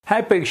How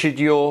big should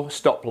your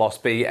stop loss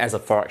be as a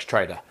Forex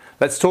trader?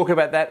 Let's talk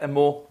about that and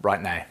more right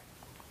now.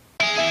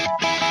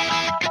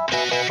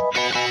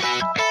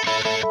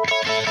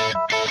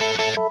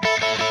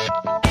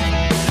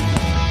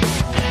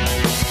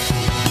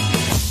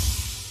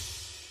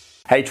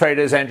 Hey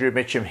traders, Andrew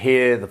Mitchum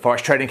here, the Forex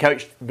Trading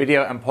Coach,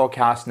 video and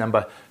podcast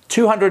number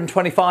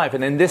 225.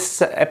 And in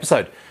this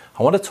episode,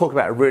 I want to talk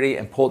about a really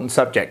important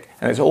subject,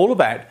 and it's all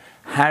about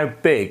how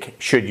big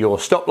should your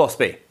stop loss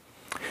be.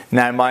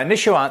 Now, my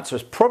initial answer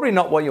is probably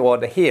not what you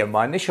want to hear.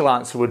 My initial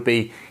answer would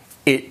be,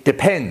 it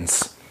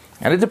depends.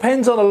 And it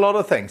depends on a lot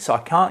of things, so I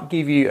can't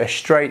give you a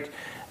straight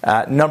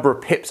number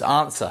of pips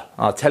answer.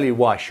 I'll tell you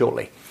why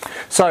shortly.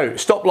 So,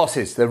 stop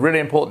losses, they're really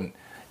important.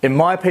 In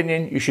my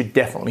opinion, you should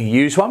definitely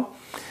use one.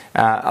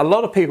 A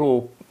lot of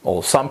people,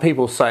 or some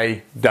people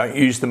say, don't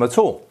use them at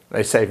all.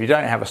 They say if you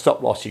don't have a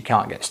stop loss, you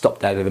can't get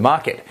stopped out of the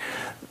market.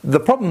 The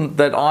problem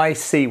that I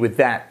see with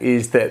that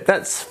is that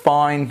that's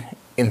fine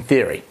in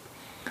theory.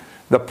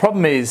 The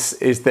problem is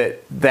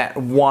that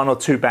one or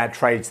two bad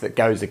trades that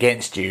goes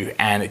against you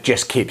and it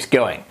just keeps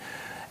going.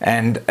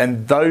 And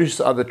those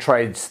are the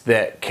trades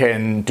that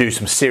can do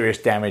some serious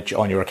damage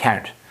on your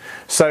account.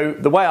 So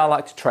the way I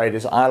like to trade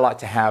is I like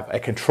to have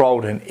a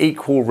controlled and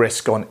equal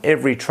risk on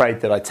every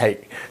trade that I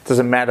take.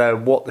 Doesn't matter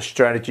what the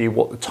strategy,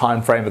 what the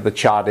time frame of the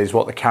chart is,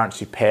 what the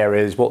currency pair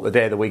is, what the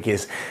day of the week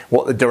is,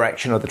 what the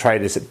direction of the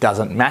trade is, it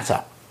doesn't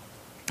matter.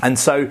 And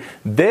so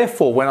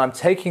therefore, when I'm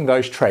taking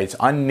those trades,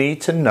 I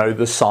need to know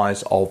the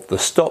size of the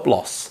stop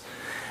loss.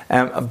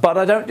 But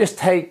I don't just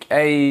take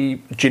a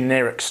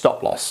generic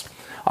stop loss.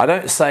 I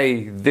don't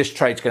say this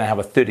trade's going to have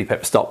a 30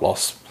 pip stop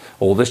loss,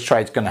 or this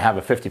trade's going to have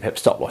a 50 pip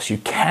stop loss. You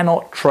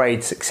cannot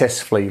trade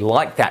successfully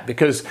like that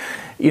because,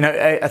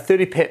 a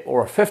 30 pip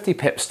or a 50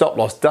 pip stop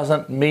loss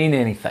doesn't mean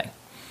anything.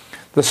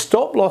 The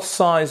stop loss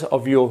size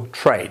of your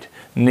trade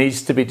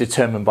needs to be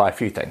determined by a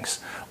few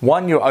things.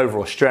 One, your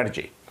overall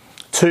strategy.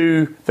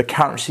 Two, the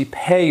currency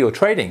pair you're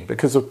trading,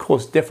 because of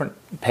course different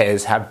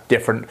pairs have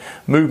different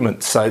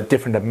movements, so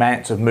different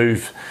amounts of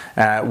move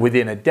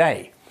within a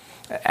day.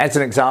 As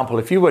an example,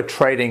 if you were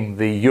trading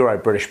the Euro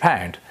British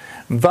Pound,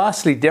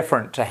 vastly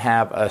different to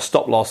have a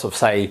stop loss of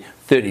say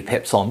 30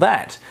 pips on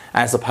that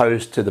as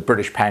opposed to the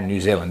British Pound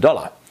New Zealand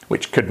dollar,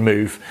 which could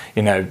move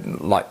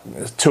like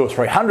 200 or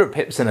 300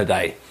 pips in a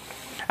day,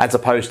 as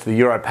opposed to the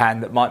Euro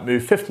Pound that might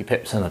move 50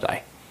 pips in a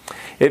day.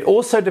 It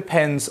also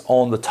depends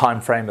on the time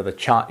frame of the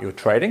chart you're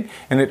trading,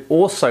 and it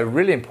also,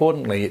 really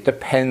importantly, it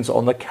depends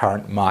on the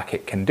current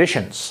market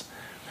conditions.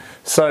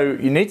 So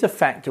you need to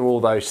factor all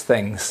those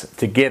things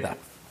together.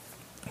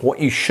 What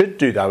you should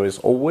do though is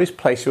always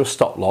place your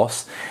stop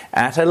loss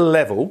at a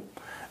level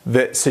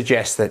that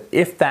suggests that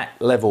if that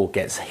level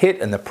gets hit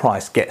and the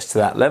price gets to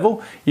that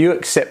level, you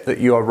accept that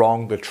you are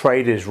wrong, the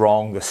trade is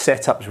wrong, the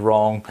setup's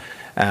wrong,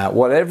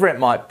 whatever it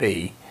might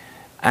be,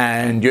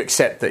 and you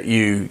accept that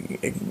you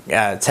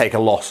take a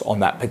loss on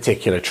that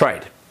particular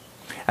trade.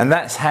 And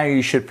that's how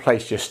you should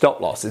place your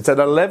stop loss. It's at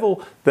a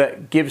level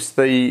that gives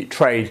the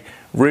trade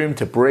room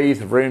to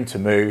breathe, room to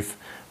move,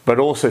 but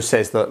also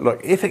says that, look,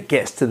 if it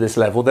gets to this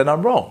level, then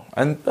I'm wrong.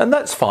 And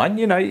that's fine.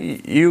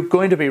 You're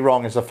going to be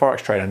wrong as a Forex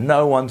trader.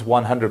 No one's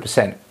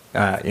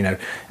 100%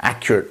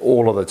 accurate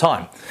all of the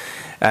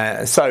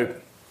time. So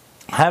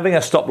having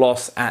a stop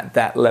loss at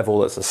that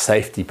level is a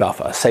safety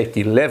buffer, a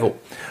safety level.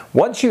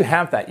 Once you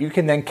have that, you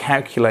can then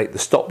calculate the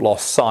stop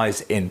loss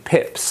size in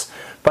pips.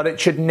 But it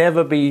should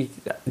never be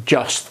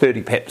just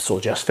 30 pips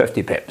or just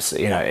 50 pips.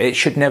 It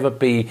should never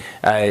be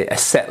a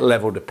set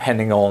level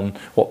depending on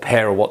what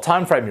pair or what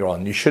time frame you're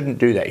on. You shouldn't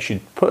do that. You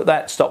should put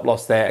that stop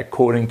loss there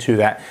according to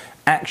that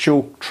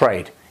actual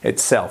trade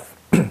itself.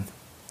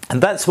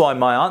 And that's why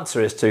my answer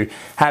is to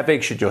how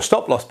big should your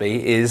stop loss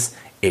be is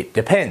it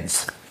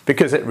depends.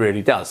 Because it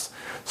really does.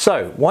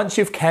 So once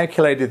you've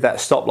calculated that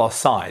stop loss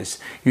size,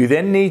 you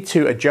then need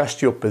to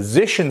adjust your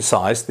position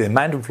size, the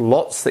amount of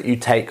lots that you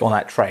take on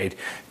that trade,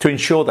 to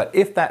ensure that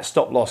if that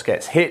stop loss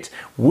gets hit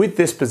with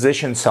this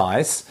position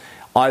size,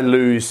 I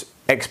lose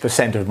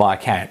X% of my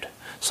account.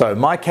 So in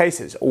my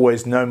case, it's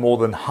always no more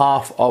than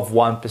half of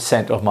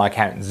 1% of my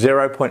account.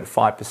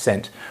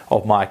 0.5%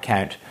 of my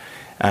account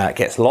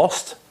gets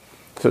lost.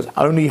 So it's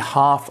only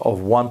half of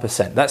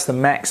 1%. That's the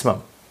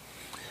maximum.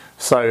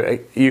 So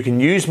you can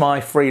use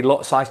my free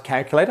lot size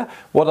calculator.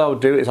 What I'll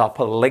do is I'll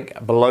put a link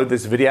below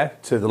this video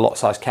to the lot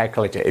size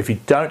calculator. If you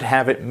don't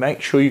have it,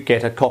 make sure you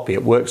get a copy.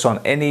 It works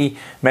on any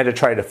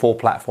MetaTrader 4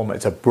 platform.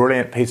 It's a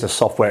brilliant piece of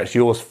software. It's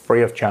yours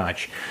free of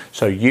charge.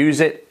 So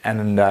use it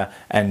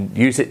and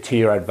use it to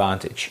your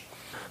advantage.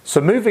 So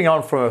moving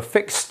on from a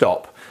fixed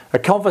stop, a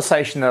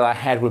conversation that I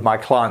had with my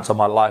clients on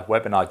my live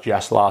webinar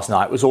just last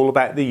night was all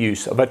about the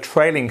use of a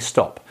trailing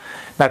stop.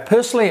 Now,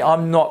 personally,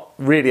 I'm not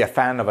really a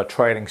fan of a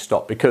trailing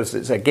stop because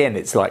it's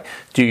like,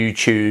 do you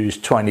choose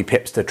 20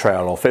 pips to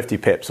trail or 50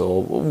 pips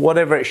or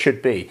whatever it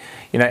should be?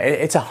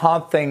 It's a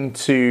hard thing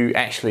to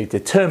actually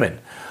determine.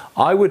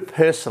 I would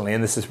personally,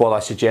 and this is what I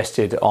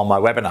suggested on my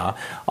webinar,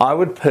 I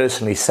would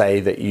personally say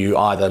that you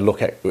either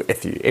look at,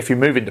 if you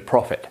move into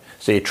profit,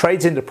 so your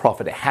trade's into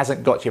profit, it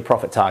hasn't got your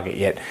profit target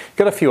yet, you've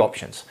got a few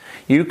options.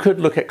 You could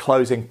look at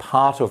closing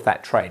part of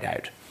that trade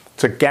out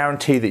to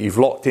guarantee that you've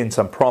locked in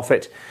some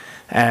profit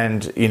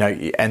and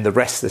the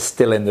rest is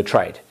still in the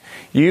trade.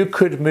 You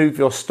could move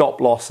your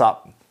stop loss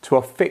up to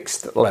a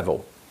fixed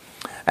level.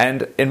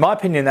 And in my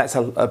opinion, that's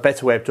a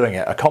better way of doing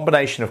it. A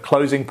combination of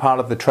closing part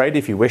of the trade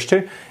if you wish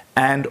to,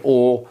 and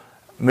or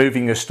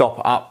moving your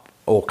stop up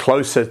or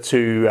closer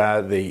to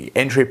the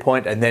entry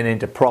point and then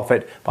into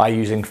profit by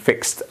using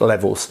fixed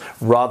levels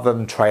rather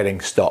than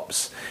trading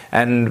stops.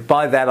 And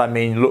by that I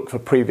mean look for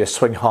previous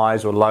swing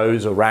highs or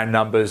lows or round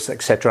numbers,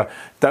 etc.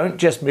 Don't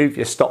just move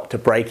your stop to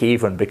break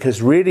even,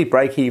 because really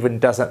break even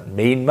doesn't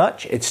mean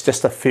much. It's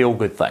just a feel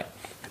good thing.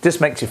 This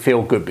makes you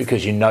feel good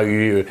because you know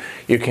you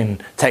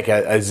can take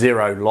a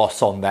zero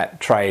loss on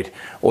that trade,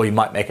 or you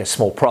might make a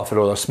small profit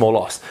or a small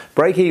loss.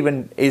 Break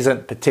even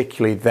isn't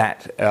particularly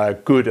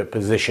that good a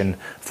position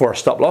for a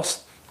stop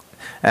loss,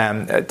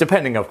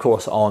 depending of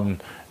course on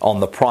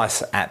the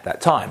price at that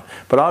time.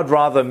 But I'd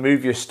rather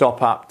move your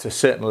stop up to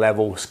certain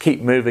levels,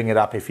 keep moving it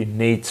up if you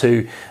need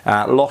to,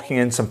 locking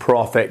in some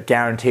profit,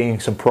 guaranteeing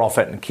some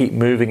profit, and keep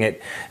moving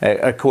it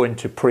according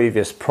to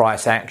previous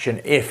price action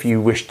if you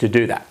wish to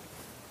do that.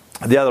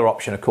 The other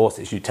option, of course,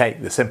 is you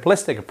take the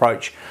simplistic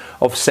approach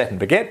of set and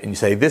forget, and you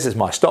say, this is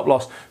my stop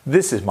loss,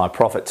 this is my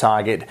profit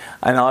target,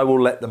 and I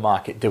will let the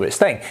market do its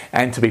thing.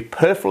 And to be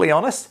perfectly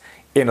honest,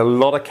 in a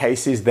lot of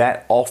cases,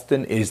 that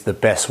often is the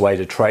best way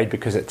to trade,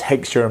 because it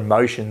takes your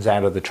emotions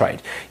out of the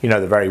trade. You know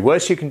the very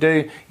worst you can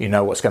do, you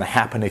know what's going to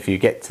happen if you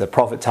get to the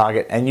profit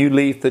target, and you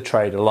leave the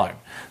trade alone.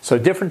 So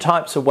different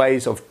types of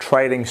ways of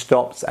trading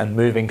stops and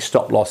moving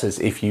stop losses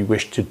if you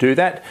wish to do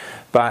that.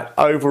 But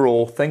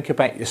overall, think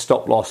about your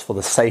stop loss for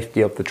the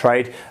safety of the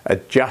trade,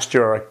 adjust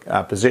your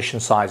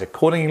position size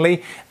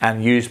accordingly,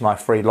 and use my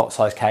free lot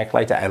size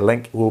calculator. A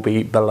link will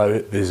be below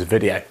this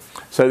video.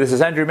 So this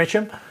is Andrew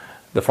Mitchum,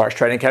 the Forex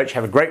Trading Coach.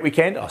 Have a great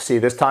weekend. I'll see you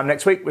this time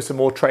next week with some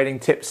more trading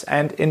tips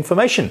and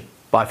information.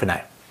 Bye for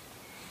now.